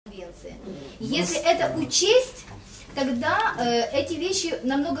границы. Если это учесть, тогда эти вещи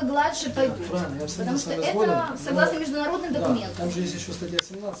намного гладше пойдут. Потому что это согласно международным документам. Там же есть еще статья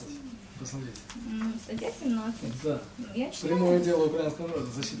 17. Посмотрите. Статья 17. Да. Прямое дело Украинского народа,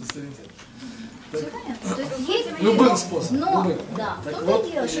 защита суверенитета. Все понятно. То есть есть любым способом. Но, да, в том-то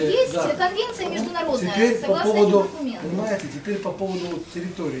и дело, что есть конвенция международная, теперь согласно по поводу, этим документам. понимаете, теперь по поводу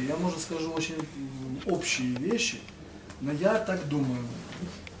территории. Я, может, скажу очень общие вещи, но я так думаю.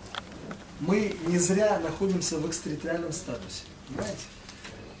 Мы не зря находимся в экстерриториальном статусе. Понимаете?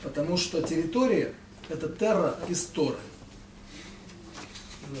 Потому что территория – это терра история.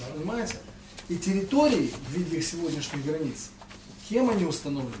 Понимаете? И территории в виде их сегодняшних границ, кем они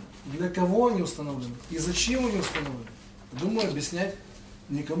установлены, для кого они установлены и зачем они установлены, думаю, объяснять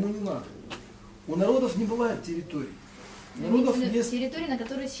никому не надо. У народов не бывает территорий. Народов есть территории, на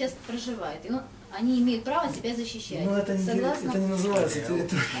которой сейчас проживают. И они имеют право себя защищать. Но это не называется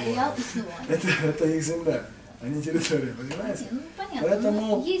территорией. Это их земля, а не территория, понимаете? Ну, понятно.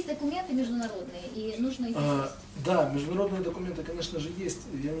 Поэтому... Но есть документы международные, и нужно их да, международные документы, конечно же, есть.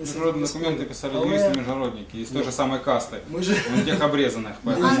 Международные документы писали юристы-международники из той же самой касты, тех обрезанных.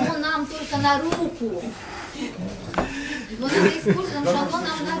 Оно нам только на руку. Но это используем, что оно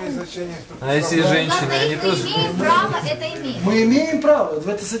нам на руку. А если женщины, они тоже... Мы имеем право это иметь. Мы имеем право,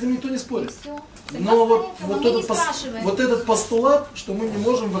 с этим никто не спорит. Но вот этот постулат, что мы не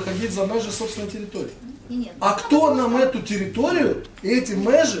можем выходить за межи собственной территории. А кто нам эту территорию и эти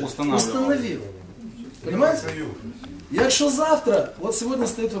межи установил? Понимаете? Якщо завтра, вот сегодня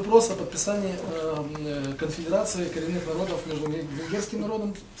стоит вопрос о подписании конфедерации коренных народов между венгерским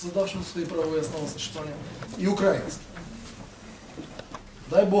народом, создавшим свои правовые основы существования, и украинским.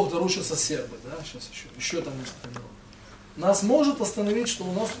 Дай Бог доручатся сербы, да, сейчас еще там несколько народов. Нас может остановить, что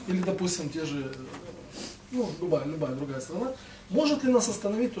у нас, или допустим те же, ну, любая другая страна, может ли нас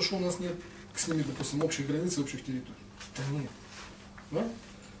остановить то, что у нас нет с ними, допустим, общих границ и общих территорий? Да нет. Да?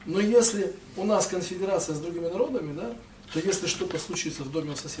 Но если у нас конфедерация с другими народами, да, то если что-то случится в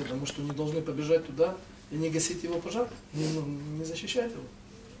доме у соседа, мы что, не должны побежать туда и не гасить его пожар, не защищать его?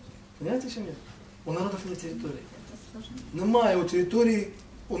 Понимаете, чем нет? У народов нет территории. Немає у території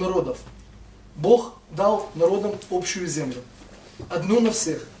у народов. Бог дал народам общую землю. Одну на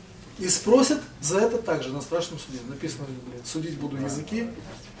всех. И спросит за это также на страшном суде. Написано в Библии. Судить буду языки,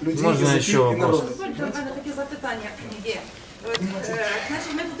 людей, языки и народы. У мене таке запитання є.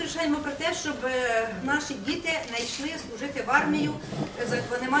 Значить, ми тут рішаємо про те, щоб наші діти не йшли служити в армію,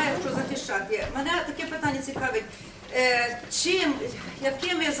 бо немає що захищати. Мене таке питання цікавить.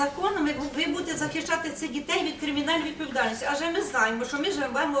 Якими законами ви будете захищати цих дітей від кримінальної відповідальності? Адже ми знаємо, що ми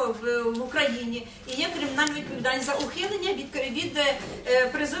живемо в Україні і є кримінальна відповідальність за ухилення від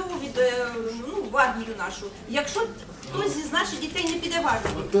призову в армію нашу. Якщо хтось із наших дітей не піде в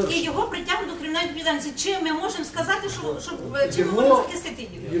армію і його притягнуть до кримінальної відповідальності, чим ми можемо сказати, чим ми можемо захистити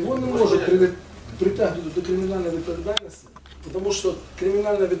їх? Його не можуть притягнути до кримінальної відповідальності, потому что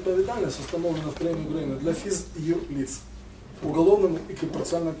криминальная ответственность установлена в країні України для фіз і юрлиц. Уголовному і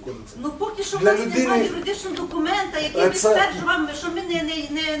процесуальному кодексі. Ну поки що в нас немає юридичного документа, який би стверджував, що ми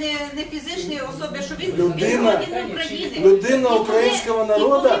не фізичні особи, що він громадянин України. Людина українського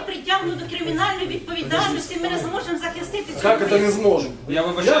народу. І коли притягнуть до кримінальної відповідальності, ми не зможемо захистити цю Як це не зможемо? Я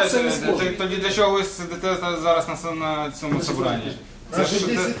вибачаюся, тоді для чого ви сидите зараз на цьому собранні?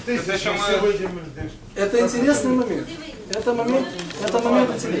 Это интересный момент. Это момент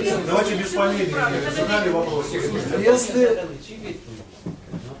интересный. Давайте без фамилии. Задали вопрос. Если...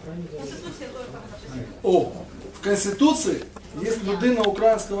 в Конституции есть людина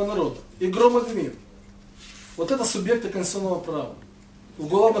украинского народа и громадянин. Вот это субъекты конституционного права.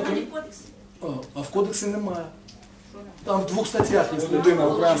 А в кодексі немає. Там в двух статьях есть людина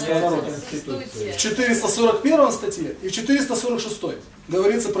украинского народа. В 441 статье и в 446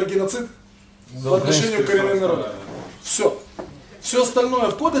 говорится про геноцид по отношению к коренным народам. Все. Все остальное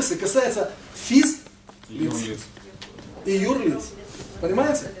в кодексе касается физ-лиц и юрлиц.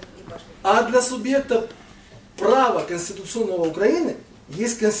 Понимаете? А для субъекта права конституционного Украины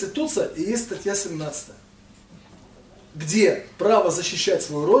есть Конституция и есть статья 17, где право защищать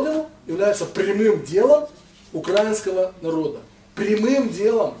свою родину является прямым делом украинского народа. Прямым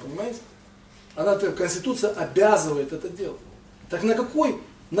делом, понимаете? Конституция обязывает это делать. Так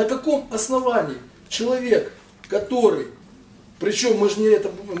на каком основании человек, который, причем мы же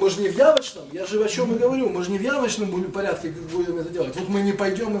не в явочном, я же о чем и говорю, мы же не в явочном порядке будем это делать. Вот мы не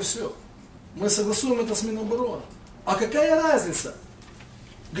пойдем и все. Мы согласуем это с Минобороны. А какая разница?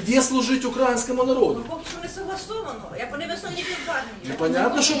 Где служить украинскому народу? Ну, поки що не согласовано. Як вони висновні півбарні.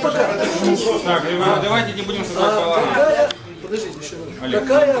 Непонятно, что пока. Так, давайте не будем создавать баланс. Подождите еще минуту.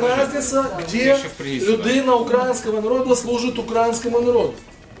 Какая разница, где людина українського народу служит українському народу?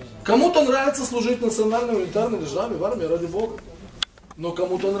 Кому-то нравится служить национальной унитарной державе, в армии, ради Бога. Но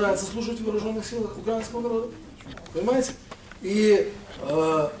кому-то нравится служить в вооруженных силах украинского народа. Понимаете?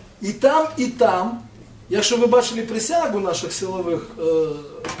 І там, якщо ви бачили присягу наших силових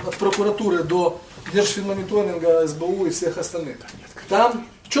від прокуратури до Держфінмоніторинга, СБУ і всіх остальных, там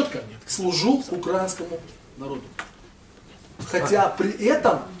четко служу украинскому народу. Хотя при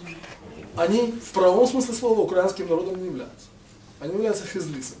этом они в правом смысле слова украинским народом не являются. Они являются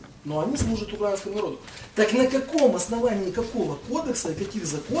физлицами. Но они служат украинскому народу. Так на каком основании какого кодекса и каких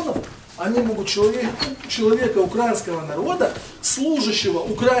законов они могут человека украинского народа, служащего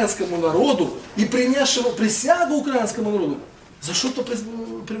украинскому народу и принявшего присягу украинскому народу, за что-то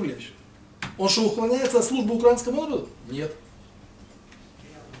привлечь? Он что, уклоняется от службы украинскому народу? Нет.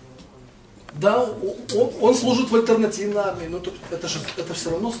 Да, он служит в альтернативной армии, но это все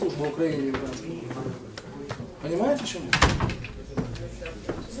равно служба Украине и украинскому народу. Понимаете, чем?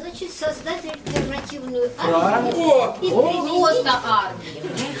 Значит, создать альтернативную армию. И просто армию.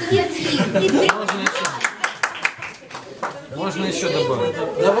 Можно еще добавить.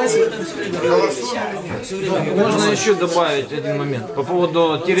 Давайте. Можно еще добавить один момент по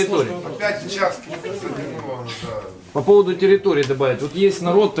поводу территории. Опять участки. По поводу территории добавить. Вот есть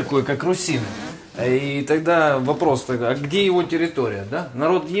народ такой, как русины. И тогда вопрос, а где его территория? Да?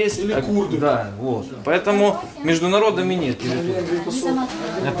 Народ есть? Или курды. Да, вот. Поэтому между народами нет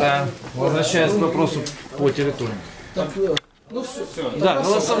территории. Это возвращаясь к вопросу по территории. Так, ну все. Да,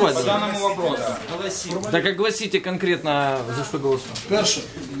 голосовать. По данному вопросу. Так огласите конкретно, за что голосовать. Перше,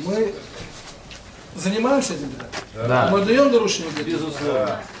 мы занимаемся этим? Да. Мы даем доручение?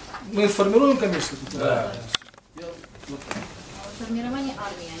 Безусловно. Мы формируем комиссию? Да. Формирование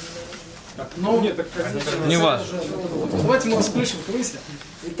армии, Ну, не важно. Давайте мы вас включим в комиссию.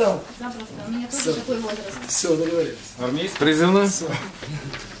 И там... Запросто. У меня тоже такой возраст. Все, договорились. Армейский? Призывной? Все.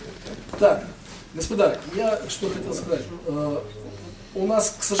 Так, господа, я что хотел сказать. У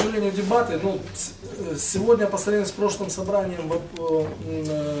нас, к сожалению, дебаты, сегодня по сравнению с прошлым собранием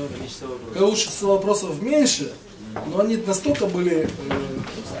количество вопросов меньше, но они настолько были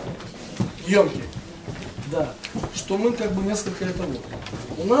емкие, да, что мы как бы несколько этого.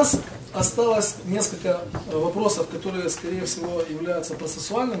 У нас осталось несколько вопросов, которые, скорее всего, являются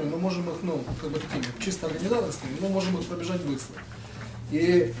процессуальными. Мы можем их, как бы такими, чисто организаторскими, мы можем их пробежать быстро.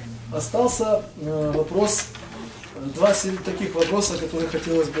 И остался вопрос, два таких вопроса, которые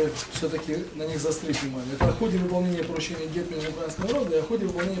хотелось бы все-таки на них заострить внимание. Это о ходе выполнения поручений Гетмана Украинского народа и о ходе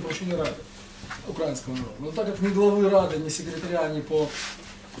выполнения поручений Рады Украинского народа. Но так как ни главы Рады, ни секретаря, ни по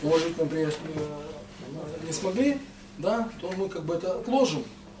уважительным приятелям не смогли, да, то мы как бы это отложим.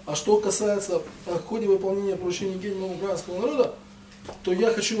 А что касается о ходе выполнения поручений Гетмана Украинского народа, то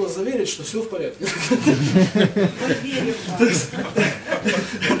я хочу вас заверить, что все в порядке.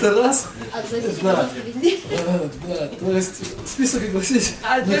 Это раз. Да, то есть список огласить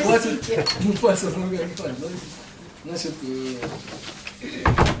не хватит, пальцев на руках не хватит. Значит,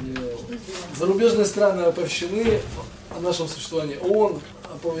 зарубежные страны оповещены о нашем существовании. ООН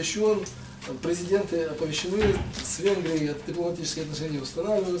оповещен, президенты оповещены, с Венгрией дипломатические отношения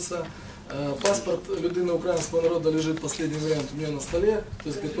устанавливаются. Паспорт людини украинского народа лежит, последний вариант у меня на столе, то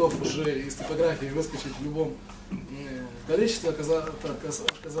есть готов уже из типографии выскочить в любом количестве,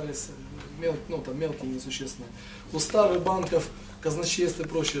 оказались мелкие, несущественные. Уставы банков, казначейств и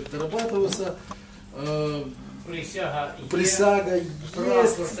прочее дорабатываются. Присяга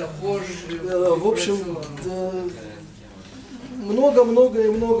есть. В общем, много.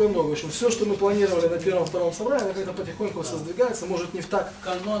 В общем, все, что мы планировали на первом-втором собрании, как-то потихоньку все сдвигается, может не в так.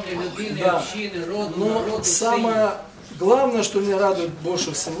 Каноны людини, да. общины, роду, но народу, самое главное, что меня радует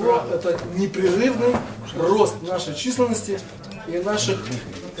больше всего, это непрерывный рост нашей численности и наших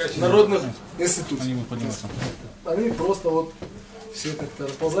народных институций. Они просто вот все как-то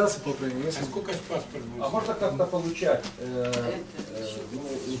расползаются по Украине. Сколько паспорт будет? А можно как-то получать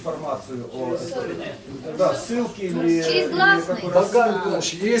информацию о ссылки или... Через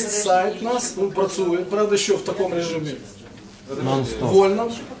гласный. Есть сайт нас, он працует, правда еще в таком режиме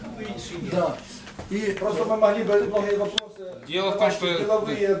вольном. Да. И просто мы могли бы многие вопросы... Дело в том, что...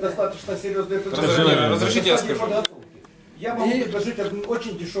 Деловые, достаточно серьезные предложения. Разрешите, я скажу. Я могу предложить один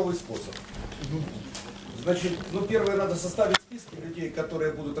очень дешевый способ. Значит, первое, надо составить списки людей,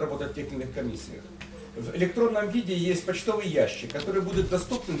 которые будут работать в тех или иных комиссиях. в электронном виде есть почтовый ящик, который будет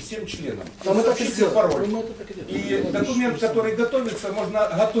доступен всем членам. А мы так и Сообщите пароль. сделаем. И документ, который готовится, можно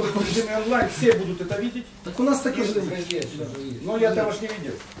готовить в режиме онлайн, все будут это видеть. Так у нас такие же. Но я там уж не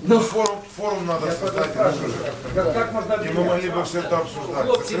видел. Ну, форум надо Я создать. спрашиваю, как можно И мы могли бы все это обсуждать.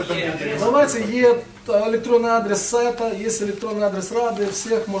 В закрытом виде. Давайте, есть электронный адрес сайта, есть электронный адрес Рады,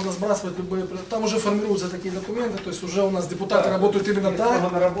 всех можно сбрасывать любые. Там уже формируются такие документы, то есть уже у нас депутаты работают именно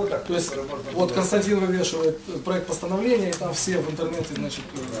так. То есть вот Константин вывешивает проект постановления, и там все в интернете, значит,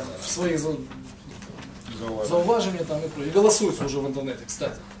 в свои зауважения там и голосуются уже в интернете,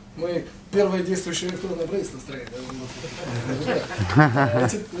 кстати. Мы первое действующее электронное правительство строим.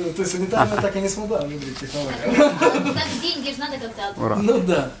 То есть унитарно так и не смогла внедрить технологию. Так деньги же надо как-то. Ну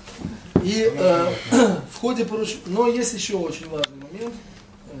да. И в ходе поручения, но есть еще очень важный момент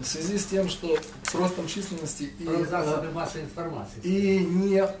в связи с тем, что с ростом численности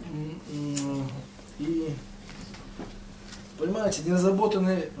понимаете, не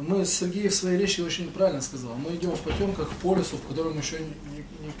разработаны, мы Сергей в своей речи очень правильно сказал, мы идем в потемках по лесу, в котором еще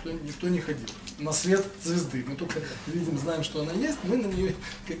никто не ходил, на свет звезды, мы только видим, знаем, что она есть, мы на нее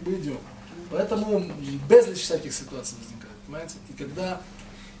как бы идем. Поэтому безличь всяких ситуаций возникает, понимаете, и когда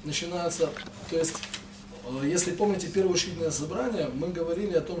начинаются, то есть, если помните первое учредительное собрание, мы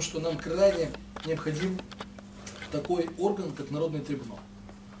говорили о том, что нам крайне необходим такой орган, как Народный трибунал.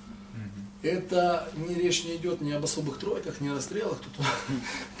 Это речь не идет ни об особых тройках, ни о расстрелах, тут,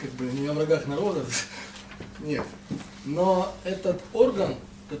 как бы, ни о врагах народа, нет. Но этот орган,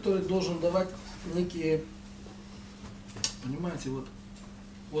 который должен давать некие, понимаете,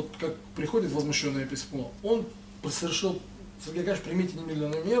 вот как приходит возмущенное письмо, он совершил, Сергей Аркадьевич, примите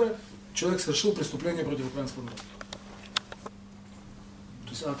немедленные меры, человек совершил преступление против украинского народа.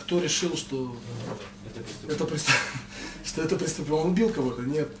 То есть, а кто решил, что это преступление? Он убил кого-то?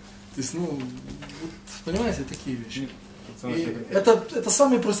 Нет. То есть, ну, понимаете, такие вещи. И это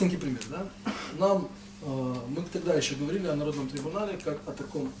самый простенький пример, да? Мы тогда еще говорили о Народном трибунале как о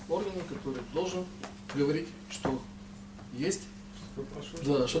таком органе, который должен говорить, что есть,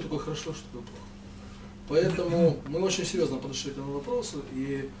 да, что такое хорошо, что такое плохо. Поэтому мы очень серьезно подошли к этому вопросу,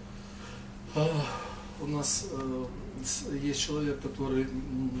 и у нас есть человек, который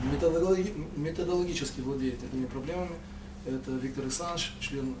методологически владеет этими проблемами. Это Виктор Александрович,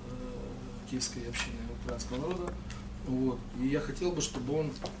 член Киевской общины Украинского народа. Вот. И я хотел бы, чтобы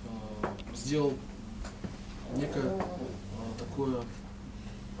он сделал некое такое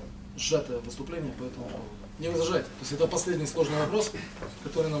сжатое выступление по этому поводу. Не возражайте. То есть это последний сложный вопрос,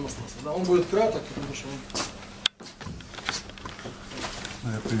 который нам остался. Да, он будет краток, потому что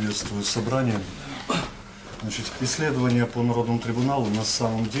он... Я приветствую собрание. Значит, исследования по Народному трибуналу на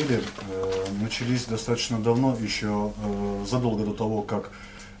самом деле начались достаточно давно, еще задолго до того, как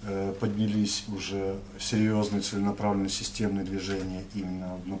поднялись уже серьезные целенаправленные системные движения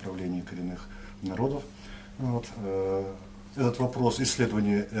именно в направлении коренных народов. Вот. Этот вопрос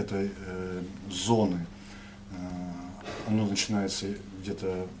исследования этой зоны, оно начинается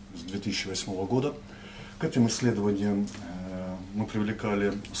где-то с 2008 года. К этим исследованиям мы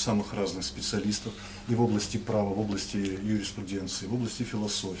привлекали самых разных специалистов и в области права, в области юриспруденции, в области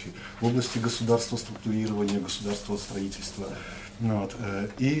философии, в области государства структурирования, государства строительства, вот,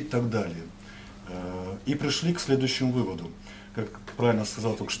 и так далее. И пришли к следующему выводу. Как правильно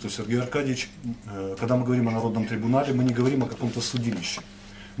сказал только что Сергей Аркадьевич, когда мы говорим о Народном трибунале, мы не говорим о каком-то судилище.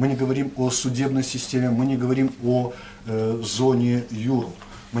 Мы не говорим о судебной системе, мы не говорим о зоне юру.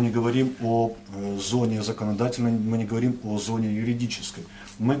 Мы не говорим о зоне законодательной, мы не говорим о зоне юридической.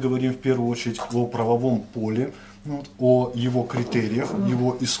 Мы говорим в первую очередь о правовом поле, вот, о его критериях,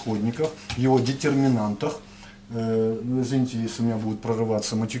 его исходниках, его детерминантах. Извините, если у меня будут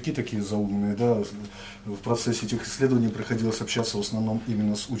прорываться матюки такие заумные, да, в процессе этих исследований приходилось общаться в основном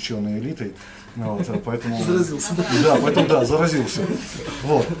именно с ученой элитой, вот, поэтому... Заразился. Да, поэтому, да, заразился.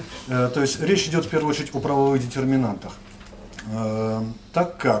 Вот. То есть речь идет в первую очередь о правовых детерминантах.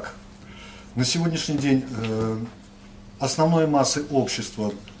 Так как на сегодняшний день основной массой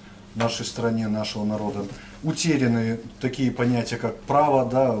общества в нашей стране, нашего народа, утеряны такие понятия, как право,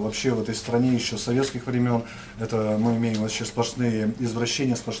 да, вообще в этой стране еще с советских времен, это мы имеем вообще сплошные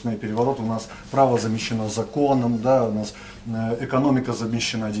извращения, сплошные перевороты, у нас право замещено законом, да, у нас экономика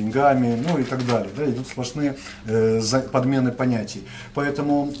замещена деньгами, ну и так далее, да, идут сплошные подмены понятий.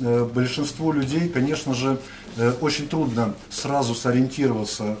 Поэтому большинству людей, конечно же, очень трудно сразу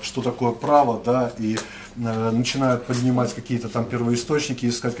сориентироваться, что такое право, да, и начинают поднимать какие-то там первоисточники,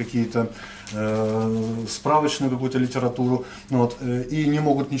 искать какие-то справочную какую-то литературу, вот, и не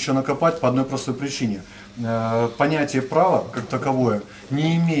могут ничего накопать по одной простой причине. понятие права как таковое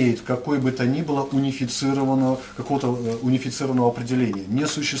не имеет какой бы то ни было какого-то унифицированного определения, не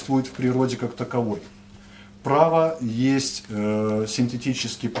существует в природе как таковой. Право есть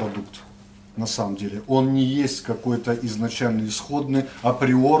синтетический продукт. На самом деле. Он не есть какой-то изначально исходный,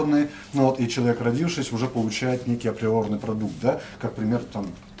 априорный, и человек, родившись, уже получает некий априорный продукт, да, как, пример, там,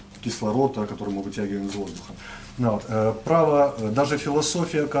 кислород, который мы вытягиваем из воздуха. Право, даже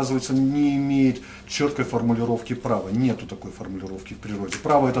философия, оказывается, не имеет четкой формулировки права. Нету такой формулировки в природе.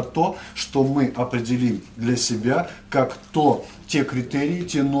 Право — это то, что мы определим для себя, как те критерии,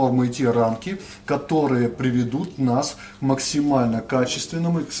 те нормы и те рамки, которые приведут нас к максимально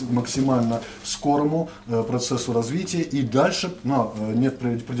качественному, к максимально скорому процессу развития. И дальше, нет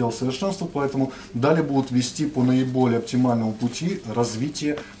предела совершенству, поэтому далее будут вести по наиболее оптимальному пути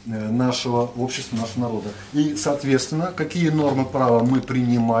развития нашего общества, нашего народа. И, соответственно, какие нормы права мы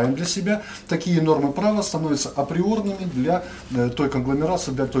принимаем для себя, такие нормы права становятся априорными для той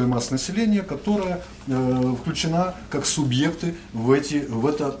конгломерации, для той массы населения, которая включена как субъекты в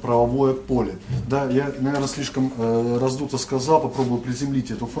это правовое поле. Да, я, наверное, слишком раздуто сказал, попробую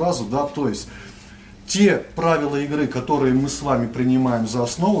приземлить эту фразу, да, то есть те правила игры, которые мы с вами принимаем за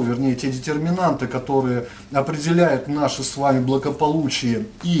основу, вернее, те детерминанты, которые определяют наше с вами благополучие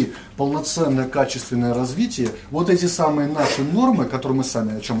и полноценное качественное развитие, вот эти самые наши нормы, которые мы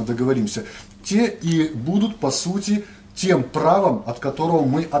сами, о чем мы договоримся, те и будут, по сути, тем правом, от которого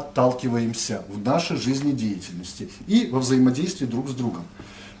мы отталкиваемся в нашей жизнедеятельности и во взаимодействии друг с другом.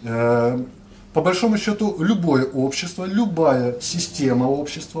 По большому счету, любое общество, любая система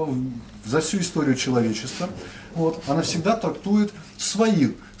общества за всю историю человечества, она всегда трактует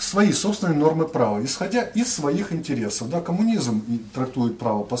свои собственные нормы права, исходя из своих интересов. Да, коммунизм трактует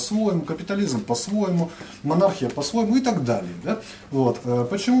право по-своему, капитализм по-своему, монархия по-своему и так далее. Да?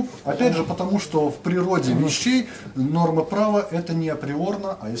 Почему? Опять же, потому что в природе вещей норма права — это не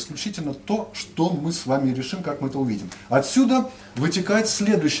априорно, а исключительно то, что мы с вами решим, как мы это увидим. Отсюда вытекает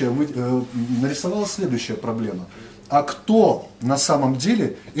нарисовалась следующая проблема. А кто на самом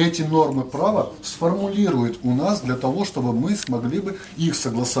деле эти нормы права сформулирует у нас для того, чтобы мы смогли бы их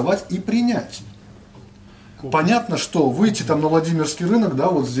согласовать и принять? Понятно, что выйти там на Владимирский рынок, да,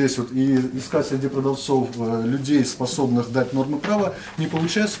 вот здесь вот, и искать среди продавцов людей, способных дать нормы права, не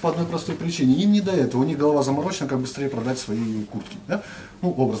получается по одной простой причине. Им не до этого, у них голова заморочена, как быстрее продать свои куртки, да?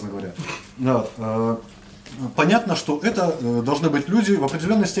 Образно говоря. Да. Понятно, что это должны быть люди в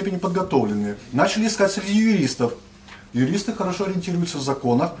определенной степени подготовленные. Начали искать среди юристов. Юристы хорошо ориентируются в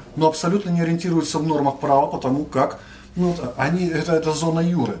законах, но абсолютно не ориентируются в нормах права, потому как это зона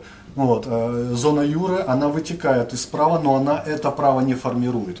юры. Зона юры, она вытекает из права, но она это право не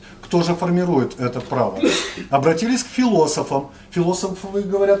формирует. Кто же формирует это право? Обратились к философам. Философы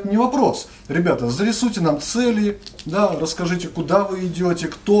говорят: не вопрос. Ребята, зарисуйте нам цели, да, расскажите, куда вы идете,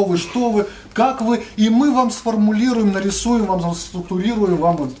 кто вы, что вы, как вы, и мы вам сформулируем, нарисуем вам, структурируем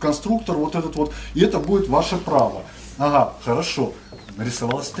вам конструктор и это будет ваше право. Ага, хорошо.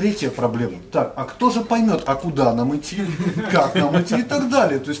 Нарисовалась третья проблема. Так, а кто же поймет, а куда нам идти, как нам идти и так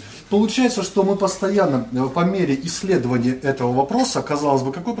далее. То есть получается, что мы постоянно по мере исследования этого вопроса, казалось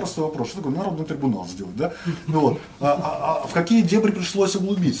бы, какой простой вопрос, что такое народный трибунал сделать, да? В какие дебри пришлось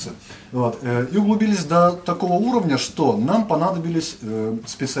углубиться. И углубились до такого уровня, что нам понадобились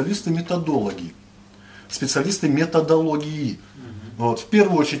специалисты-методологи, специалисты методологии. В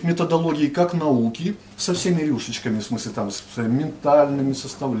первую очередь методологии как науки, со всеми рюшечками, в смысле там, с ментальными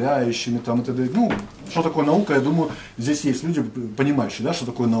составляющими, там, и т.д. Что такое наука, я думаю, здесь есть люди, понимающие, да, что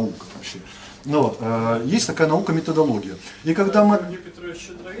такое наука вообще. Есть такая наука методология. И когда мы... Юрий Петрович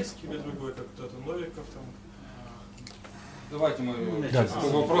Щедровицкий или другой, как кто-то, Новиков там... Давайте мы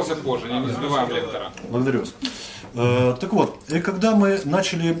вопросы позже, не сбиваем лектора. Благодарю вас. Так вот, и когда мы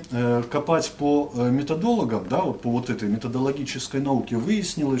начали копать по методологам, да, по этой методологической науке,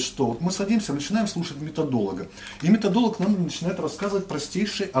 выяснилось, что мы садимся, начинаем слушать методолога. И методолог нам начинает рассказывать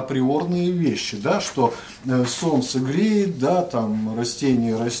простейшие априорные вещи, да, что солнце греет, да, там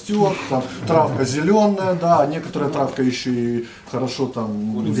растение растет, там травка зеленая, да, а некоторая травка еще и хорошо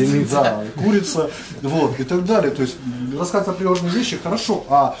там курица, и так далее. То есть рассказывать априорные вещи хорошо,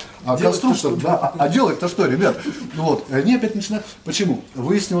 а конструктор, да, а делать-то что, ребят? Они опять начинают. Почему?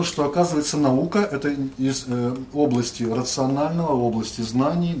 Выяснилось, что, оказывается, наука — это из области рационального, области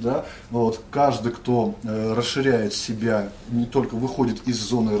знаний, да. Каждый, кто расширяет себя, не только выходит из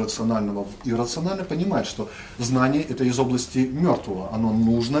зоны рационального в иррациональное, понимает, что знание — это из области мертвого. Оно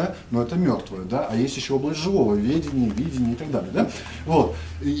нужное, но это мертвое, да. А есть еще область живого, ведения, видения и так далее, да.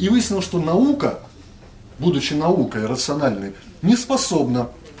 И выяснилось, что наука, будучи наукой рациональной, не способна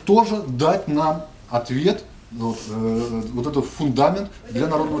тоже дать нам ответ, вот этот фундамент для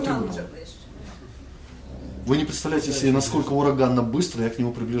Народного трибунала. Вы не представляете себе, насколько ураганно быстро я к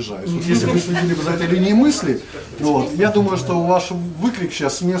нему приближаюсь. Вот если бы вы следили за этой линией мысли, вот, я думаю, что ваш выкрик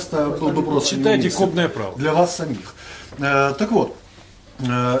сейчас место был бы просто читайте кодное право для вас самих. Так вот,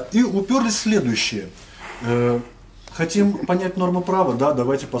 и уперлись в следующее. Хотим понять норму права, да,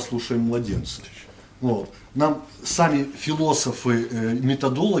 давайте послушаем младенца. Вот. Нам сами философы,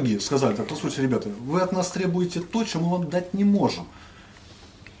 методологи сказали, так, послушайте, ребята, вы от нас требуете то, что мы вам дать не можем.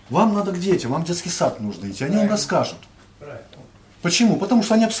 Вам надо к детям, вам в детский сад нужно идти, они вам расскажут. Почему? Потому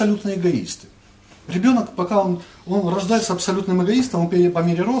что они абсолютно эгоисты. Ребенок, пока он рождается абсолютным эгоистом, он по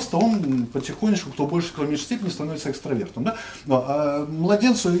мере роста, он потихонечку, кто больше, кто в меньшей степени, становится экстравертом. Да? А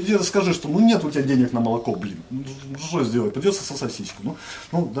младенцу иди расскажи, что нет у тебя денег на молоко, блин. Что сделать? Придется сосать сиську.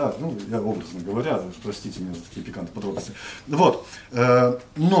 Да, я образно говоря, простите меня за такие пикантные подробности. Вот.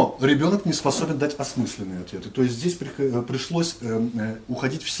 Но ребенок не способен дать осмысленные ответы. То есть здесь пришлось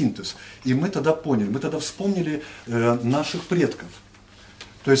уходить в синтез. И мы тогда поняли, мы тогда вспомнили наших предков.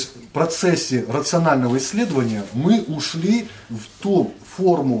 То есть в процессе рационального исследования мы ушли в ту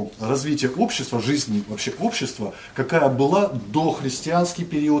форму развития общества, жизни вообще общества, какая была до христианский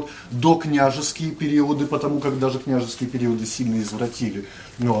период, до княжеские периоды, потому как даже княжеские периоды сильно извратили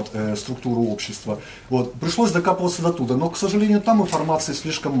структуру общества. Вот. Пришлось докапываться до туда, но, к сожалению, там информации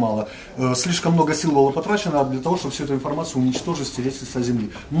слишком мало, слишком много сил было потрачено для того, чтобы всю эту информацию уничтожить, стереть с лица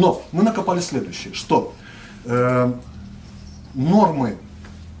земли. Но мы накопали следующее, что нормы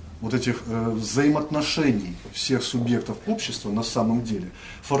вот этих взаимоотношений всех субъектов общества на самом деле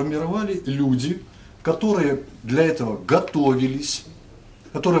формировали люди, которые для этого готовились,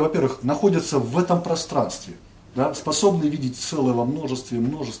 которые, во-первых, находятся в этом пространстве, да, способны видеть целое во множестве,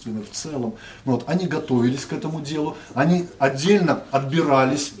 множественное в целом. Вот, они готовились к этому делу, они отдельно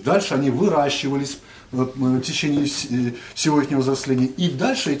отбирались, дальше они выращивались в течение всего их взросления, и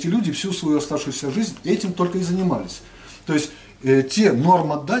дальше эти люди всю свою оставшуюся жизнь этим только и занимались. То есть те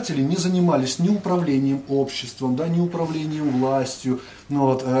нормодатели не занимались ни управлением обществом, да, ни управлением властью,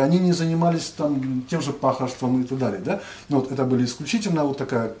 они не занимались тем же пахарством и так далее. Да? Это были исключительно вот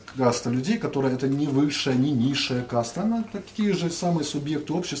такая каста людей, которая это не высшая, не низшая каста, она такие же самые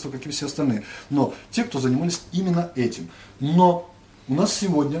субъекты общества, как и все остальные. Но те, кто занимались именно этим. Но у нас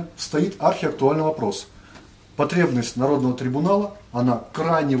сегодня стоит архиактуальный вопрос. Потребность Народного трибунала, она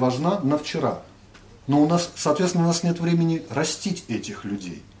крайне важна на вчера. Но соответственно, у нас нет времени растить этих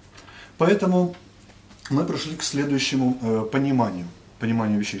людей. Поэтому мы пришли к следующему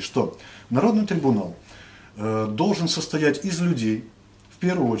пониманию вещей, что Народный трибунал должен состоять из людей, в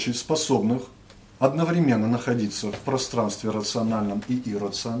первую очередь способных одновременно находиться в пространстве рациональном и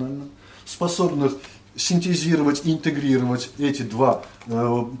иррациональном, способных синтезировать, интегрировать эти два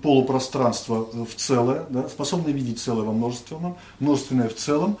полупространства в целое, да, способны видеть целое во множественном, множественное в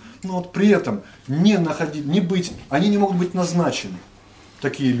целом, но при этом они не могут быть назначены,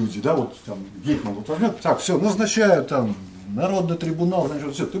 такие люди, да, вот там Гетман вот возьмет, так, все, назначаю там Народный трибунал,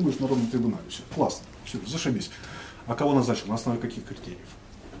 значит, все, ты будешь в Народном трибунале, все, классно, все, зашибись. А кого назначил, на основе каких критериев?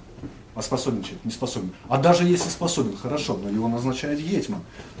 А способен человек, не способен. А даже если способен, хорошо, но его назначает Гетман.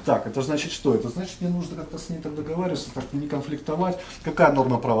 Так, это значит что? Это значит, мне нужно как-то с ней так договариваться, так не конфликтовать. Какая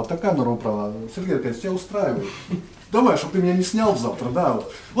норма права? Такая норма права. Сергей Аркадьевич, тебя устраивает? Давай, чтобы ты меня не снял завтра, да?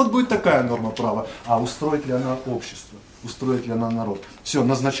 Вот будет такая норма права. А устроит ли она общество? Устроит ли она народ? Все,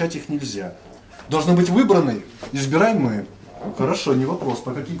 назначать их нельзя. Должны быть выбраны, избираемые. Хорошо, не вопрос.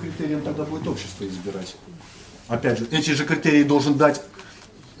 По каким критериям тогда будет общество избирать? Опять же, эти же критерии должны дать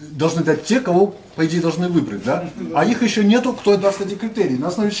те, кого, по идее, должны выбрать, да? А их еще нету, кто даст эти критерии. На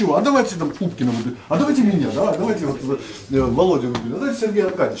основе чего? А давайте там Пупкина выберем, а давайте меня, давайте Володю выберем, а давайте Сергея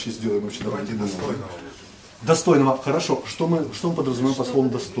Аркадьевича сделаем вообще. Давайте достойного. Хорошо, что мы подразумеваем по слову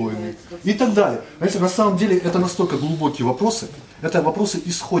достойный? И так далее. Знаете, на самом деле это настолько глубокие вопросы, это вопросы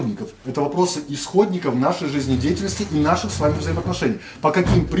исходников нашей жизнедеятельности и наших с вами взаимоотношений. По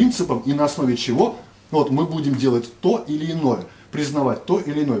каким принципам и на основе чего мы будем делать то или иное, признавать то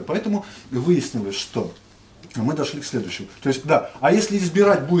или иное. Поэтому выяснилось, что мы дошли к следующему. То есть, да, а если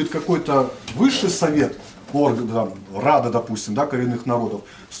избирать будет какой-то высший совет, Рада, допустим, да, коренных народов,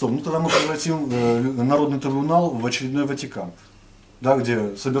 тогда мы превратим Народный трибунал в очередной Ватикан, да,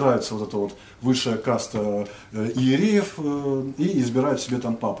 где собирается вот эта вот высшая каста иереев и избирают себе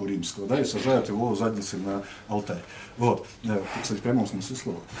там папу римского, да, и сажают его задницей на алтарь. Вот. Кстати, в прямом смысле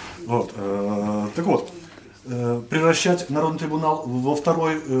слова. Вот. Так вот, превращать Народный трибунал во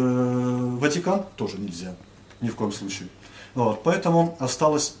второй Ватикан тоже нельзя, ни в коем случае. Вот, поэтому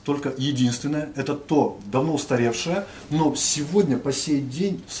осталось только единственное, это то давно устаревшее, но сегодня по сей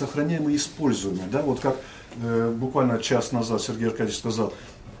день сохраняемое и используемое. Да? Вот как буквально час назад Сергей Аркадьевич сказал,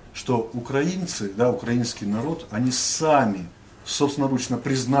 что украинцы, да, украинский народ, они сами собственноручно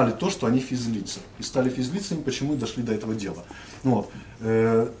признали то, что они физлица. И стали физлицами, почему и дошли до этого дела. Вот.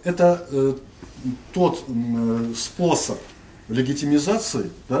 Это тот способ легитимизации,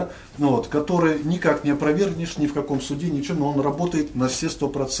 да, ну вот, который никак не опровергнешь ни в каком суде, ничего, но он работает на все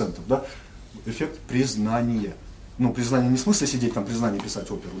 100%. Да? Эффект признания. Ну, признание не в смысле сидеть там, признание писать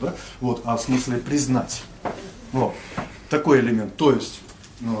оперу, да? Вот, а в смысле признать. Вот. Такой элемент. То есть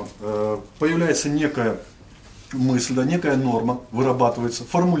появляется некая мысль, да, некая норма, вырабатывается,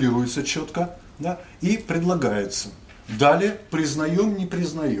 формулируется четко, да, и предлагается. Далее признаем, не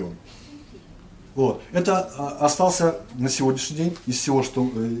признаем. Вот. Это остался на сегодняшний день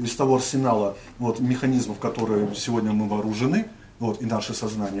из того арсенала вот, механизмов, которые сегодня мы вооружены, вот, и наше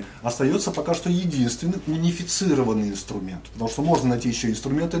сознание, остается пока что единственный унифицированный инструмент. Потому что можно найти еще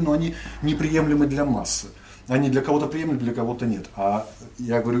инструменты, но они неприемлемы для массы. Они для кого-то приемлемы, для кого-то нет. А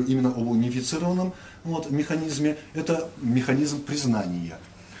я говорю именно об унифицированном вот, механизме, это механизм признания.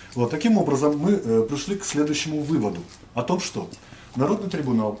 Вот, таким образом мы пришли к следующему выводу о том, что Народный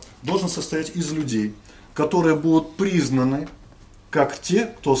трибунал должен состоять из людей, которые будут признаны как те,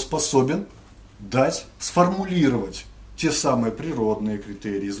 кто способен дать, сформулировать те самые природные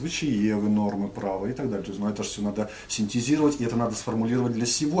критерии, звычаевые нормы права и так далее. То есть, это же все надо синтезировать, и это надо сформулировать для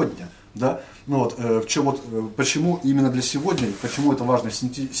сегодня. Да? Ну, вот, в чем, вот, почему именно для сегодня, почему это важно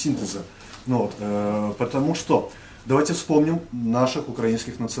синтеза? Ну, вот, потому что, давайте вспомним наших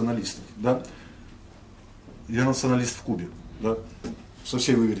украинских националистов. Да? Я националист в Кубе. Да? Со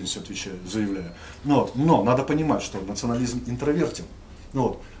всей уверенностью отвечаю, заявляю. Но надо понимать, что национализм интровертен.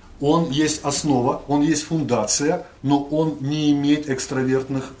 Вот. Он есть основа, он есть фундация, но он не имеет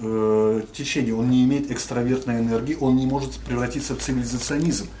экстравертных течений, он не имеет экстравертной энергии, он не может превратиться в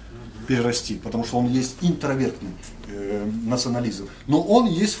цивилизационизм, перерасти, потому что он есть интровертный национализм. Но он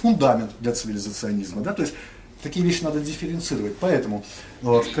есть фундамент для цивилизационизма. Да? То есть такие вещи надо дифференцировать. Поэтому,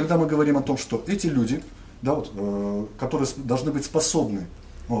 вот, когда мы говорим о том, что эти люди, да, вот, которые должны быть способны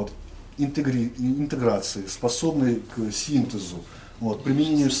вот, интеграции, способны к синтезу, вот,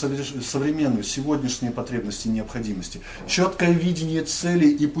 применению современной, сегодняшней потребности и необходимости, четкое видение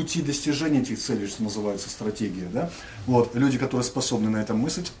целей и пути достижения этих целей, что называется стратегия. Да? Вот, люди, которые способны на этом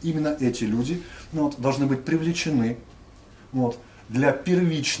мыслить, именно эти люди вот, должны быть привлечены вот, для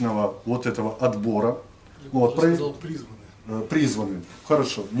первичного вот этого отбора. Вот, призваны.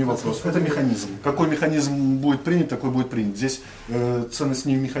 Хорошо, не вопрос. Это механизм. Какой механизм будет принят, такой будет принят. Здесь ценность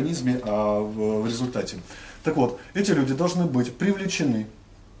не в механизме, а в результате. Так вот, эти люди должны быть привлечены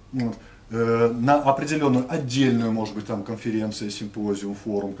вот, на определенную отдельную, может быть, там конференция, симпозиум,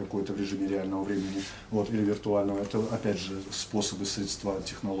 форум какой-то в режиме реального времени, вот, или виртуального. Это, опять же, способы, средства,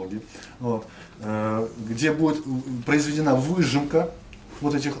 технологии. Вот, где будет произведена выжимка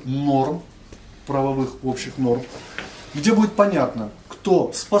вот этих норм, правовых общих норм, где будет понятно,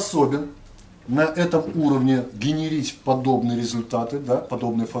 кто способен на этом уровне генерить подобные результаты, да,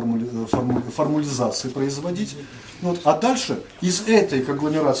 подобные формализации производить. Вот, а дальше из этой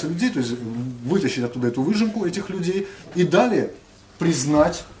конгломерации людей, то есть вытащить оттуда эту выжимку этих людей и далее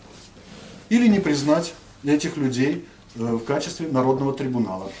признать или не признать этих людей в качестве народного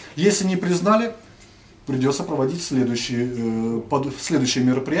трибунала. Если не признали, придется проводить следующее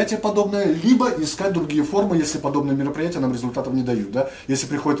мероприятие подобное, либо искать другие формы, если подобные мероприятия нам результатов не дают. Да? Если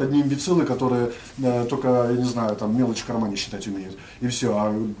приходят одни имбецилы, которые только, я не знаю, там мелочь в кармане считать умеют, и все.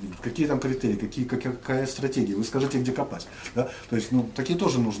 А какие там критерии, какая стратегия? Вы скажите, где копать. Да? То есть, такие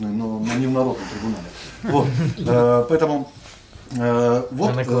тоже нужны, но не в народном трибунале. Вот. Поэтому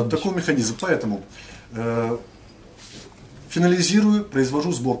вот такой механизм. Поэтому финализирую,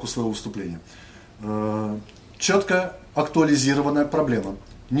 произвожу сборку своего выступления. Четко актуализированная проблема.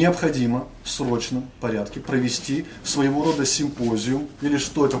 Необходимо в срочном порядке провести своего рода симпозиум, или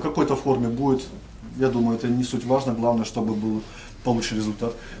что это в какой-то форме будет, я думаю, это не суть важно, главное, чтобы был получен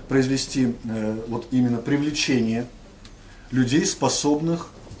результат, произвести вот именно привлечение людей, способных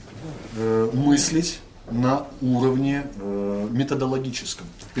мыслить на уровне методологическом,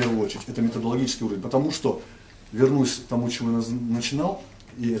 в первую очередь. Это методологический уровень, потому что, вернусь к тому, чего я начинал,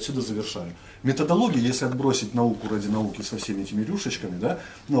 и отсюда завершаю. Методология, если отбросить науку ради науки со всеми этими рюшечками, да,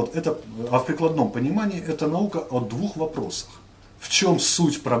 вот это, а в прикладном понимании это наука о двух вопросах. В чем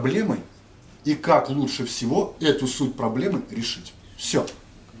суть проблемы и как лучше всего эту суть проблемы решить. Все.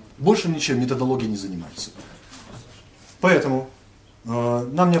 Больше ничем методология не занимается. Поэтому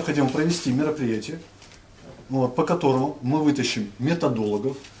нам необходимо провести мероприятие, вот, по которому мы вытащим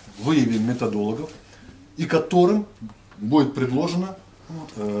методологов, выявим методологов, и которым будет предложена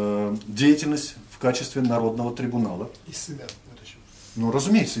деятельность в качестве Народного трибунала. Из себя вытащим. Ну,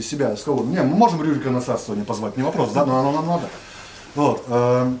 разумеется, из себя. С кого? Не, мы можем Рюрика на царствование позвать, не вопрос, да, но оно нам надо. Вот.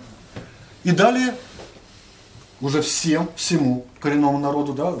 И далее уже всему коренному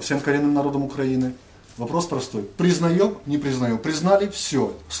народу, да, всем коренным народам Украины. Вопрос простой. Признаем, не признаем. Признали,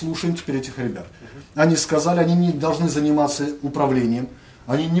 все. Слушаем теперь этих ребят. Они сказали, они не должны заниматься управлением.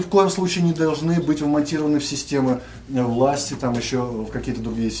 Они ни в коем случае не должны быть вмонтированы в системы власти, там еще в какие-то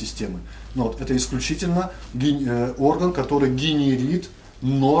другие системы. Но вот, это исключительно орган, который генерит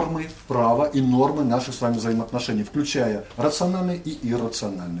нормы права и нормы наших с вами взаимоотношений, включая рациональные и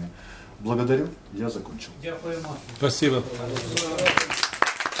иррациональные. Благодарю, я закончил. Спасибо.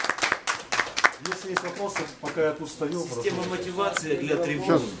 Если есть вопросы, пока я тут стою... Система мотивации для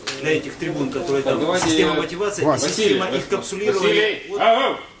трибун, для этих трибун, которые там... Система мотивации и система их капсулирования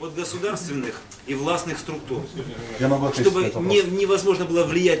от государственных и властных структур. Я могу чтобы невозможно было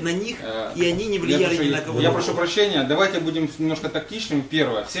влиять на них, и они не влияли ни на кого. Я прошу прощения, давайте будем немножко тактичными.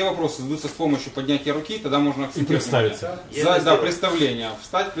 Первое, все вопросы задаются с помощью поднятия руки, тогда можно акцентировать. Представиться. Да, представление.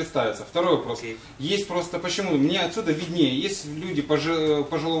 Встать, представиться. Второй вопрос. Есть просто, почему, мне отсюда виднее, есть люди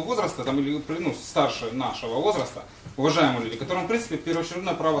пожилого возраста, там, или старше нашего возраста, уважаемые люди, которым, в принципе,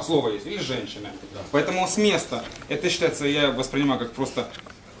 первоочередное право слова есть, или женщины. Поэтому с места, это считается, я воспринимаю как просто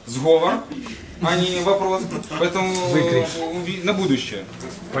сговор, а не вопрос. Поэтому на будущее.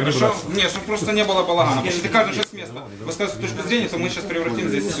 Хорошо? Нет, чтобы просто не было балагана. Если каждый сейчас с места высказывает точку зрения, то мы сейчас превратим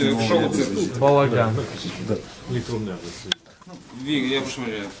здесь в шоу-цирк. Балаган. Я прошу.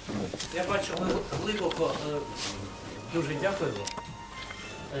 Я бачу, ви глибоко дуже дякую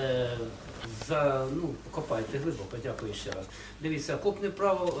за, копайте глибоко, дякую ще раз. Дивіться, копне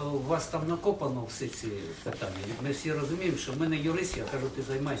право, у вас там накопано всі ці питання. Ми всі розуміємо, що ми не юристи, я кажу, ти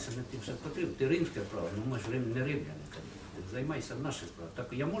займайся не тим, що потрібно. Ти римське право, ми ж не римляни. Займайся нашою справою. Так,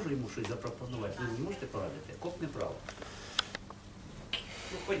 я можу йому щось запропонувати? Ви не можете порадити? Копне право.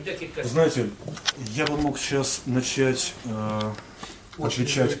 Хоть декілька слів. Знаете, я бы мог сейчас начать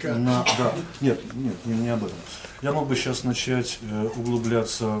отвечать на... Да, нет, не об этом. Я мог бы сейчас начать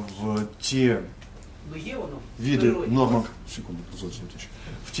углубляться в те виды норм... Секунду, позвольте,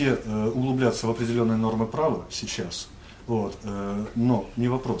 в те углубляться в определенные нормы права сейчас. Вот, но не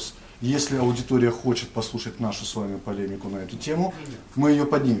вопрос. Если аудитория хочет послушать нашу с вами полемику на эту тему, мы ее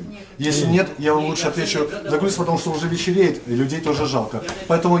поднимем. Если нет, я вам лучше отвечу договорюсь, потому что уже вечереет, и людей тоже жалко.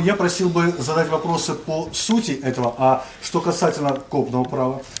 Поэтому я просил бы задать вопросы по сути этого, а что касательно копного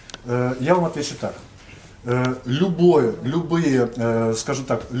права, я вам отвечу так. Любые, скажем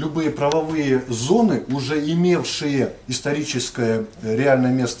так, любые правовые зоны, уже имевшие историческое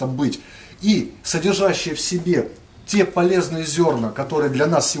реальное место быть и содержащие в себе те полезные зерна, которые для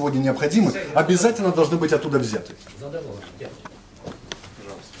нас сегодня необходимы, обязательно должны быть оттуда взяты. Я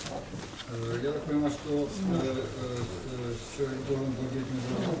так понимаю, что человек должен владеть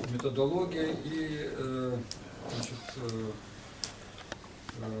методологией и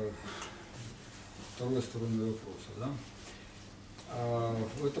второй стороной вопроса. Да?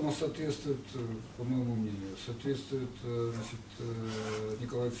 Этому соответствует, по моему мнению,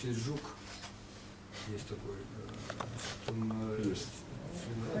 Николай Алексеевич Жук. Есть такой. Он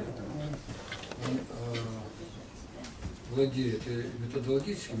владеет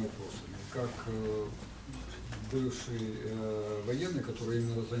методологическими вопросами, как бывший военный, который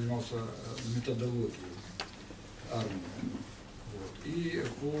именно занимался методологией армии. Вот. И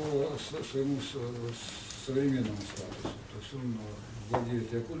по своему современному статусу. То есть он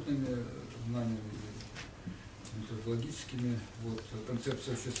владеет и оккультными знаниями, и методологическими,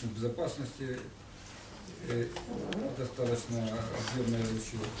 концепцией общественной безопасности, достаточно объемная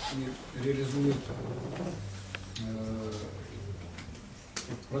вещь, и реализует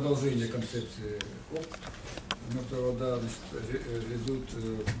продолжение концепции мертвая вода, реализует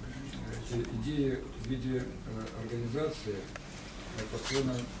эти идеи в виде организации,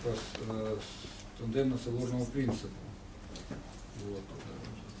 построенной по тандемно-соборному принципу. Вот.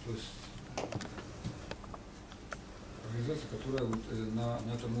 То есть организация, которая на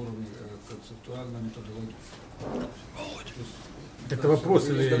этом уровне концептуально-методологическая. Это вопрос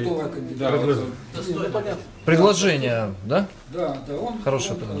или предложение? Предложение, да? Да, он...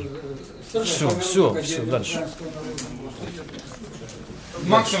 Хорошее предложение. Все, дальше.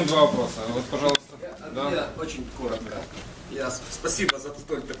 Максимум 2 вопроса. Вот, пожалуйста. Я очень коротко. Спасибо за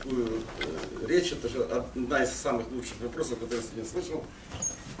такую речь. Это же одна из самых лучших вопросов, которые я сегодня слышал.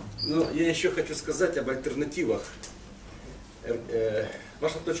 Но я еще хочу сказать об альтернативах.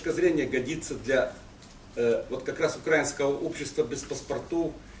 Ваша точка зрения годится для вот как раз украинского общества без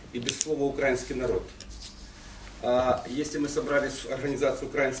паспортов и без слова «украинский народ». А если мы собрались в организацию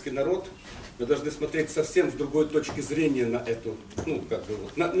 «Украинский народ», мы должны смотреть совсем с другой точки зрения на эту,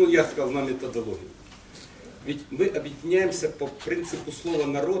 я сказал, на методологию. Ведь мы объединяемся по принципу слова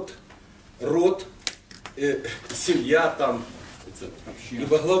 «народ», «род», «семья» там, и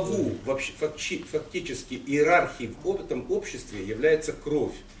во главу фактически иерархии в этом обществе является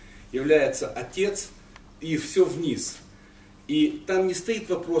кровь, является отец и все вниз. И там не стоит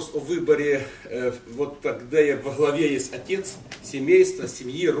вопрос о выборе, вот когда во главе есть отец, семейства,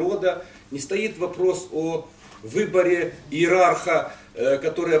 семьи, рода, не стоит вопрос о выборе иерарха,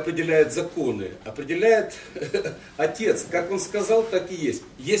 который определяет законы. Определяет отец, как он сказал, так и есть.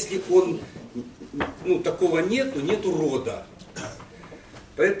 Если он, такого нету рода.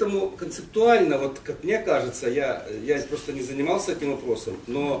 Поэтому концептуально, вот как мне кажется, я просто не занимался этим вопросом,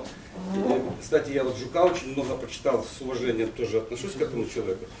 но, кстати, я вот Жука очень много прочитал, с уважением тоже отношусь к этому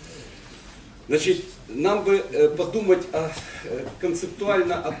человеку. Значит, нам бы подумать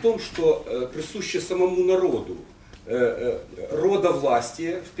концептуально о том, что присуще самому народу.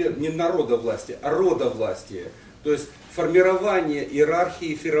 Родовластие, не народовластие, а родовластие. То есть формирование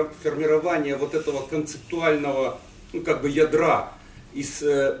иерархии, формирование вот этого концептуального, ядра из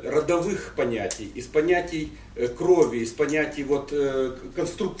родовых понятий, из понятий крови, из понятий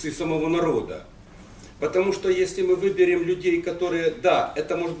конструкции самого народа. Потому что если мы выберем людей, которые, да,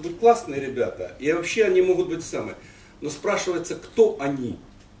 это может быть классные ребята, и вообще они могут быть самые, но спрашивается, кто они?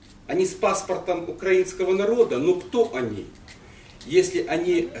 Они с паспортом украинского народа, но кто они? Если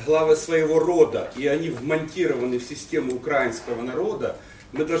они главы своего рода, и они вмонтированы в систему украинского народа,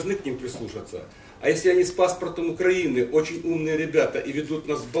 мы должны к ним прислушаться. А если они с паспортом Украины, очень умные ребята, и ведут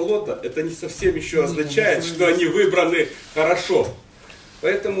нас в болото, это не совсем еще означает, что они выбраны хорошо.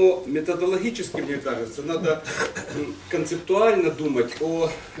 Поэтому методологически, мне кажется, надо концептуально думать о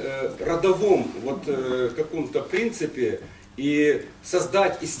родовом каком-то принципе и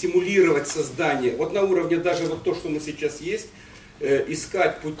создать, и стимулировать создание. Вот на уровне даже вот то, что мы сейчас есть,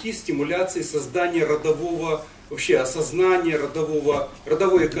 искать пути стимуляции создания родового, вообще осознания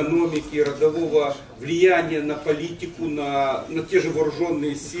родовой экономики, родового влияния на политику, на те же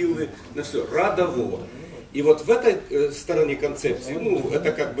вооруженные силы, на все, родового. И вот в этой стороне концепции,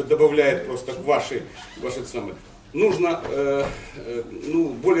 это как бы добавляет просто к вашей самой, нужно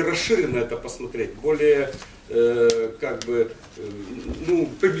более расширенно это посмотреть, более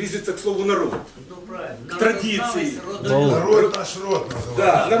приблизиться к слову народ, к традиции. Народ наш род называется.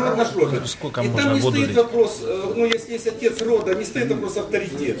 Да, народ наш род. И там не стоит вопрос, если есть отец рода, не стоит вопрос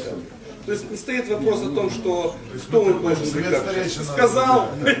авторитета. То есть не стоит вопрос о том, что кто он должен быть. Сказал,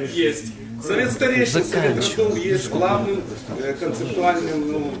 есть. Совет старейшин, совет родов есть главным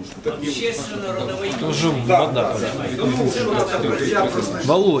концептуальным, таким... Уже вода пошла.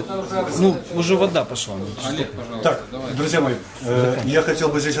 Володь, уже вода пошла. Так, друзья мои, я хотел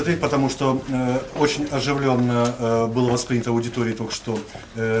бы здесь ответить, потому что очень оживленно было воспринято аудиторией только что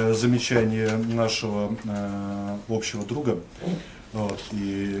замечание нашего общего друга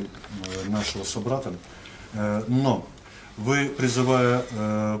и нашего собрата. Но вы, призывая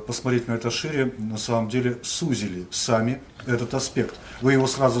посмотреть на это шире, на самом деле сузили сами этот аспект. Вы его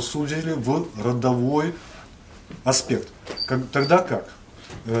сразу сузили в родовой аспект. Тогда как?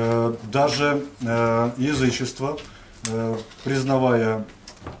 Даже язычество, признавая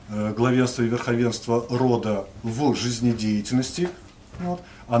главенство и верховенство рода в жизнедеятельности,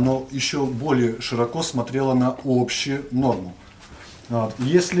 оно еще более широко смотрело на общую норму.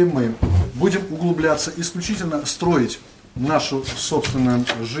 Если мы будем углубляться, исключительно строить нашу собственную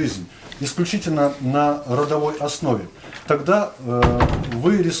жизнь, исключительно на родовой основе, тогда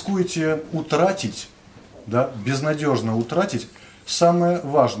вы рискуете утратить, безнадежно утратить самое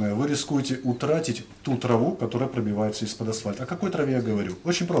важное. Вы рискуете утратить ту траву, которая пробивается из-под асфальта. О какой траве я говорю?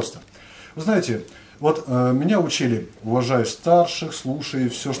 Очень просто. Вы знаете, вот меня учили, уважаю старших, слушаю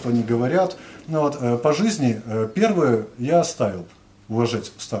все, что они говорят. По жизни первое я оставил.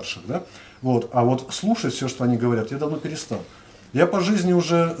 Уважать старших, а вот слушать все, что они говорят, я давно перестал. Я по жизни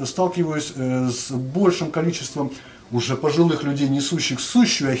уже сталкиваюсь с большим количеством уже пожилых людей, несущих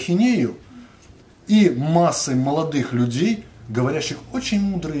сущую ахинею, и массой молодых людей, говорящих очень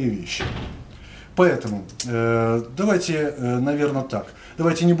мудрые вещи. Поэтому давайте, наверное, так.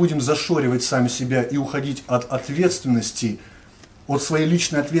 Давайте не будем зашоривать сами себя и уходить от ответственности, от своей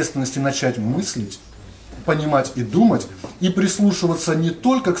личной ответственности начать мыслить, понимать и думать, и прислушиваться не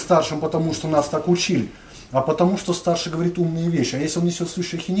только к старшим, потому что нас так учили, а потому что старший говорит умные вещи. А если он несет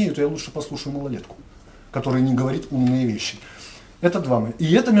сущую ахинею, то я лучше послушаю малолетку, который не говорит умные вещи. Это два.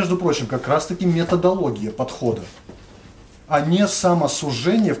 И это, между прочим, как раз-таки методология подхода, а не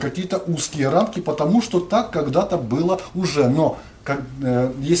самосужение в какие-то узкие рамки, потому что так когда-то было уже. Но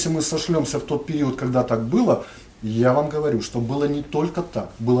если мы сошлемся в тот период, когда так было, я вам говорю, что было не только так,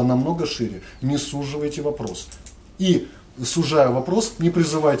 было намного шире. Не суживайте вопрос. И, сужая вопрос, не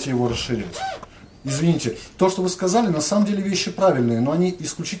призывайте его расширять. Извините, то, что вы сказали, на самом деле вещи правильные, но они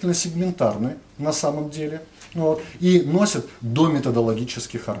исключительно сегментарны на самом деле, вот, и носят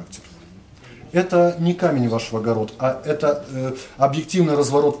дометодологический характер. Это не камень ваш в огород, а это объективный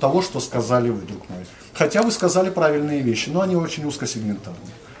разворот того, что сказали вы, друг мой. Хотя вы сказали правильные вещи, но они очень узкосегментарны.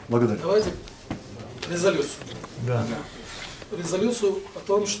 Благодарю. Давайте резолюцию. Да. Резолюцию о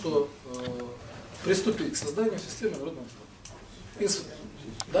том, что приступить к созданию системы народного трибунала.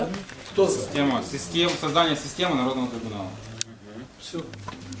 Да? Кто за? Создание системы народного трибунала. Все.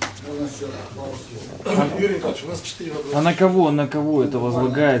 Юрий Николаевич, у нас 4 вопроса. А на кого это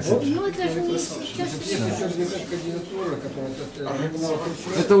возлагается? Ну, это же не сейчас.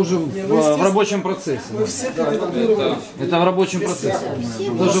 Это уже в рабочем процессе. Это в рабочем процессе.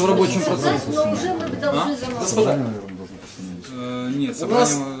 Это уже в рабочем процессе. Но уже мы должны Господа, нет, у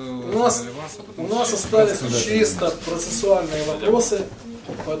нас остались чисто процессуальные вопросы,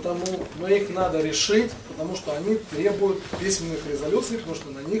 поэтому их надо решить, потому что они требуют письменных резолюций, потому что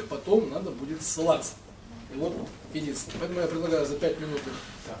на них потом надо будет ссылаться. И вот единственное. Поэтому я предлагаю за 5 минут,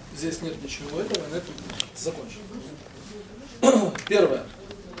 здесь нет ничего этого, на этом закончим. Первое.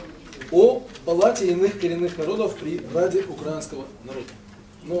 О палате иных коренных народов при Раде Украинского Народа.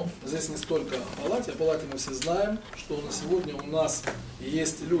 Но здесь не столько о палате. О палате мы все знаем, что на сегодня у нас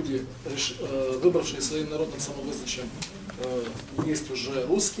есть люди, выбравшие своим народным самовызначем. Есть уже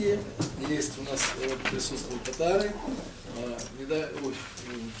русские, есть у нас присутствуют татары.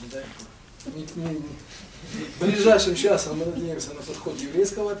 Ближайшим часом мы надеемся на подход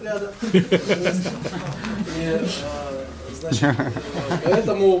еврейского отряда. И, значит,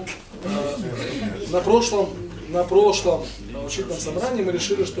 поэтому на прошлом учительном собрании мы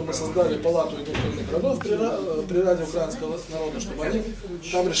решили, что мы создали палату иных народов при Раде Украинского Народа, чтобы они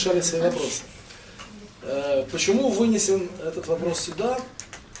там решали свои вопросы. Почему вынесен этот вопрос сюда?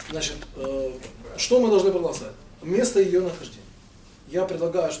 Значит, что мы должны проголосовать? Место ее нахождения. Я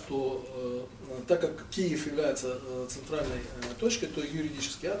предлагаю, что так как Киев является центральной точкой, то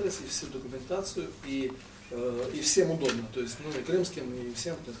юридический адрес и всю документацию, и всем удобно, то есть и крымским, и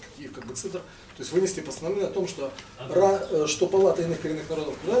всем, Киев как бы центр, то есть вынести постановление о том, что палата иных коренных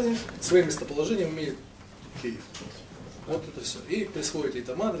народов в Раде своим местоположением имеет Киев. Вот это все. И присвоить ей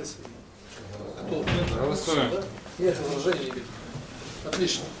там адрес. Да? Нет возражений, не видно.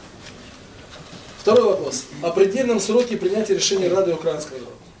 Отлично. Второй вопрос. О предельном сроке принятия решения Рады Украинского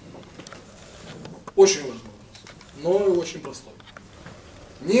народа. Очень важный вопрос, но и очень простой.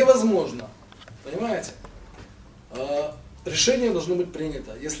 Невозможно, понимаете, решение должно быть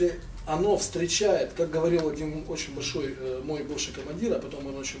принято, если оно встречает, как говорил один очень большой мой бывший командир, а потом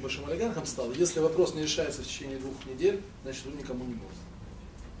он очень большим олигархом стал, если вопрос не решается в течение 2 недель, значит он никому не нужен.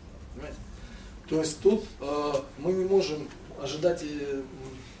 Понимаете? То есть тут мы не можем ожидать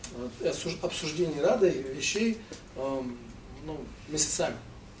обсуждения Рады вещей месяцами.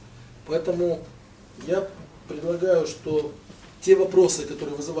 Поэтому я предлагаю, что те вопросы,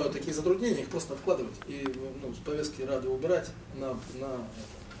 которые вызывают такие затруднения, их просто откладывать и с повестки Рады убирать на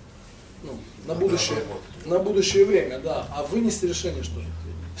будущее время, да, а вынести решение, что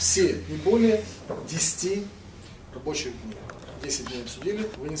все не более 10 рабочих дней. 10 дней обсудили,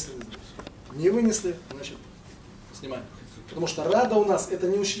 вынесли резолюцию. Не вынесли, значит, снимаем. Потому что Рада у нас это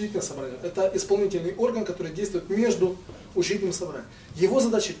не учредительное собрание, это исполнительный орган, который действует между учредительным собранием. Его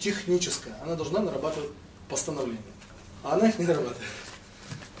задача техническая, она должна нарабатывать постановления. А она их не нарабатывает.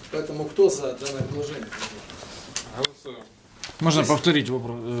 Поэтому кто за данное предложение? Можно повторить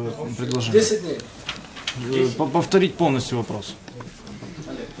предложение? 10 дней. Повторить полностью вопрос.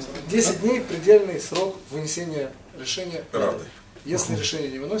 10 дней предельный срок вынесения решения Рады. Если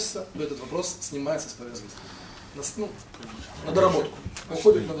решение не выносится, то этот вопрос снимается с повестки. На доработку.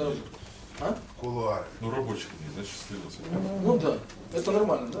 Уходит на доработку. Кулуары. Рабочих дней, значит, следовательно. Ну да, это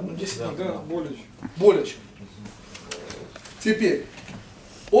нормально, да? 10 дней. Да, более чем. Более чем. Теперь,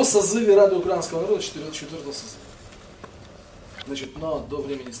 о созыве Рады Украинского Народа 4-го созыва. Значит, до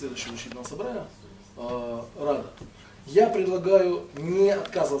времени следующего учредительного собрания Рада. Я предлагаю не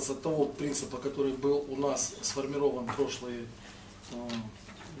отказываться от того принципа, который был у нас сформирован в прошлые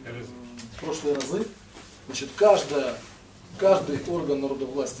разы. Значит, каждый орган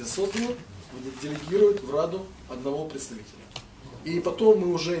народовластия созданный делегирует в Раду одного представителя. И потом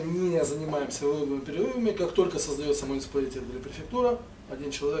мы уже не занимаемся выводными перерывами. Как только создается муниципалитет или префектура,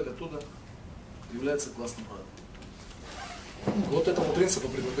 один человек оттуда является классным радом. Вот этому принципу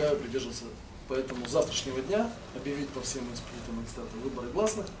предлагаю придерживаться. Поэтому с завтрашнего дня объявить по всем муниципалитетам магистратам выборы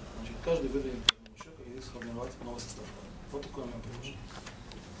гласных, значит, каждый выдвинет одного человека и сформировать новый состав рады. Вот такое мое предложение.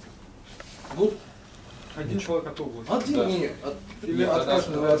 Будет? Один человек от области. Один, да. Нет.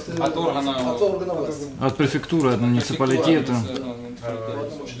 От органа власти. От префектуры, от муниципалитета.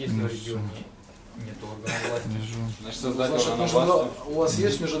 Если в регионе нет органа власти, значит создать орган власти. У вас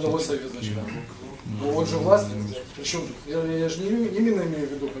есть международный совет, значит. Но он же власть. Причем я же не именно имею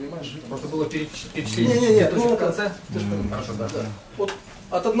в виду, понимаешь? Просто было перечисление. Нет, ну в конце. Хорошо, да. Вот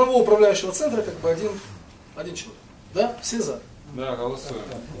от одного управляющего центра как бы один человек. Да? Все за? Да, голосуем.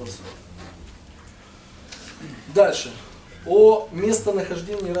 Дальше. О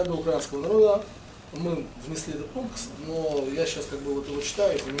местонахождении Рады Украинского Народа мы внесли этот пункт, но я сейчас как бы вот его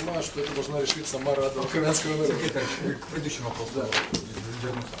читаю и понимаю, что это должна решить сама Рада Украинского Народа. К предыдущему вопросу.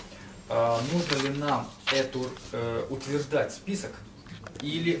 Да. Нужно ли нам утверждать список,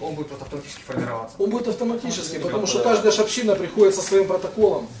 или он будет просто автоматически формироваться? Он будет автоматически, потому что каждая община приходит со своим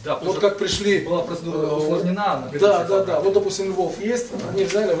протоколом. Да, вот как пришли. Была процедура усложнена. Да. Вот, допустим, Львов есть, они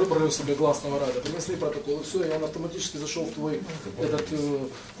взяли, выбрали себе гласного рада, принесли протокол, и все, и он автоматически зашел в твой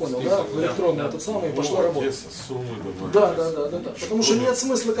понял, да, в электронный этот самый, и пошла работать. Да. Потому что нет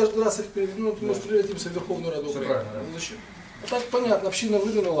смысла каждый раз их мы превратимся в Верховную Раду Украины. Зачем? А так понятно, община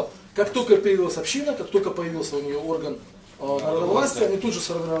выдвинула. Как только появилась община, как только появился у нее орган народовластия, они тут же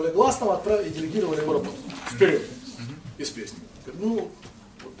сформировали гласного, отправили и делегировали его работу. Вперед. Из песни. Ну,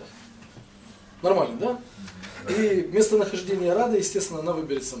 вот так. Нормально, да? И местонахождение Рады, естественно, она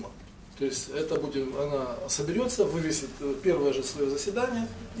выберет сама. То есть это будет, она соберется, вывесит первое же свое заседание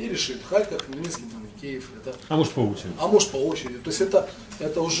и решит. Харьков, Хмельницкий, Киев. Это... А может по очереди. А может по очереди. То есть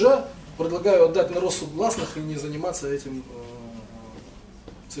это уже предлагаю отдать на рассуд гласных и не заниматься этим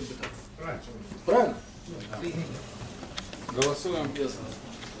питанием. Правильно? Голосуем.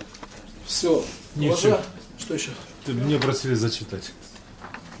 Все. Что еще? Мне просили зачитать.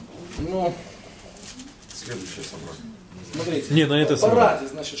 Ну, следующее собрание. Смотрите, не, на это по Раде,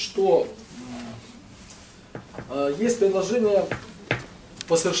 значит, что есть предложение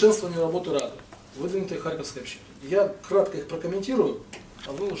по совершенствованию работы Рады, выдвинутые Харьковской общиной. Я кратко их прокомментирую,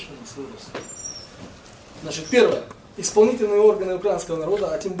 а вы уж на свой рост. Значит, первое. Исполнительные органы украинского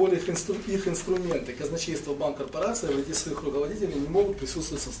народа, а тем более их инструменты, казначейство, банк, корпорация, в лице своих руководителей не могут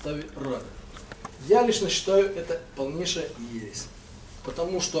присутствовать в составе Рады. Я лично считаю это полнейшая ересь.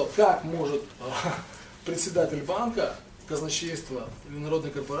 Потому что как может председатель банка, казначейства или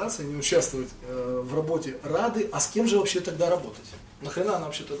народной корпорации не участвовать в работе Рады, а с кем же вообще тогда работать? Нахрена она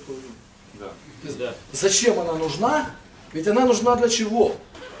вообще такое? Да. Зачем она нужна? Ведь она нужна для чего?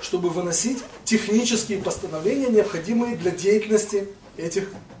 Чтобы выносить технические постановления, необходимые для деятельности этих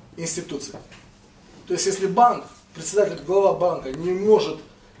институций. То есть, если банк, председатель, глава банка не может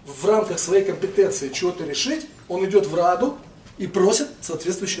в рамках своей компетенции чего-то решить, он идет в Раду и просит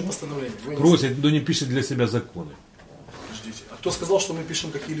соответствующее постановление. Просит, но не пишет для себя законы. Подождите, а кто сказал, что мы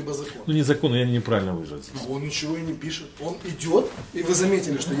пишем какие-либо законы? Ну не законы, я неправильно выразился. Он ничего и не пишет. Он идет, и вы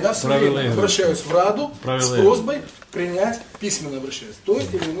заметили, что я все время обращаюсь в Раду с просьбой принять, письменно обращаюсь, то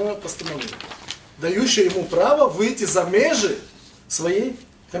или иное постановление, дающее ему право выйти за межи своей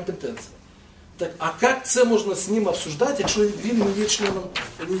компетенции. Так, а як це можна з ним обсуждати, якщо він не є членом,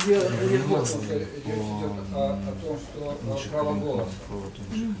 не є голосом? О том, что право голоса.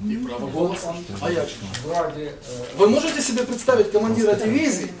 И право голоса? А як же? Вы можете себе представить командира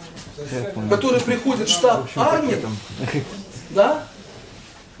дивизии, который приходит в штаб армии, да,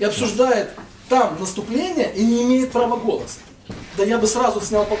 и обсуждает там наступление и не имеет права голоса? Да я бы сразу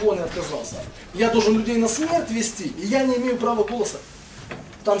снял погоны и отказался. Я должен людей на смерть вести, и я не имею права голоса.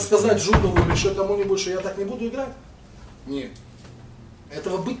 Там сказать Жудову или еще кому-нибудь, что я так не буду играть? Нет.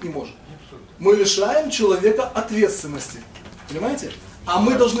 Этого быть не может. Мы лишаем человека ответственности. Понимаете? А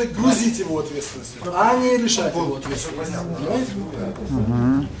мы должны грузить его ответственностью, а не лишать его ответственности. Понимаете?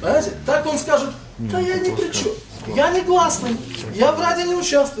 Понимаете? Так он скажет, да я ни при чем. Я не гласный, я в Раде не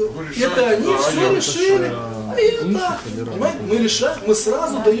участвую. Это они все решили. А я так. Понимаете? Мы решаем, мы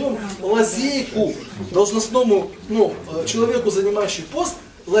сразу даем лазейку должностному человеку, занимающий пост,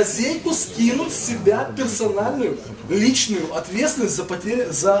 лазейку скинуть с себя персональную, личную ответственность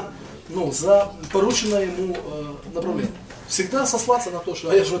за порученное ему направление. Всегда сослаться на то,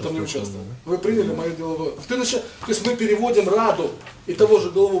 что я же в этом не участвовал. Вы приняли мое деловое. То есть мы переводим Раду и того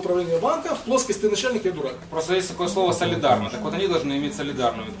же главу управления банка в плоскость ты начальник, я дурак. Просто есть такое слово солидарно. Так вот они должны иметь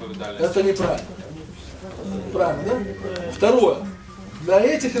солидарную ответственность. Это неправильно. Правильно, да? Второе. для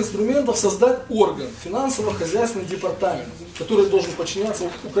этих инструментов создать орган, финансово-хозяйственный департамент, который должен подчиняться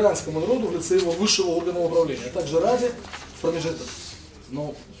Украинскому народу в лице его высшего органа управления, а также Раде в промежуток.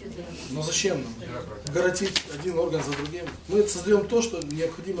 Но зачем нам городить один орган за другим? Мы создаем то, что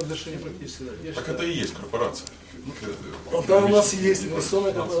необходимо для решения практически. Так это и есть корпорация. Да, у нас есть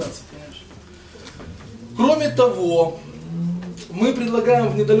инвестиционная корпорация, конечно. Кроме того, мы предлагаем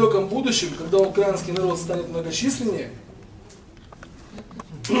в недалеком будущем, когда украинский народ станет многочисленнее,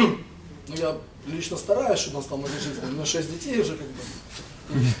 ну, я лично стараюсь, чтобы он стал многочисленным, у меня 6 детей уже как бы,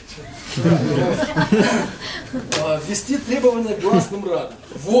 ввести требования к гласным радам.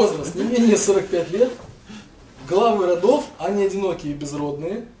 Возраст не менее 45 лет, главы родов, они одинокие и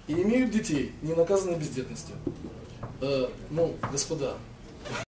безродные, и имеют детей, не наказаны бездетностью. Ну, господа,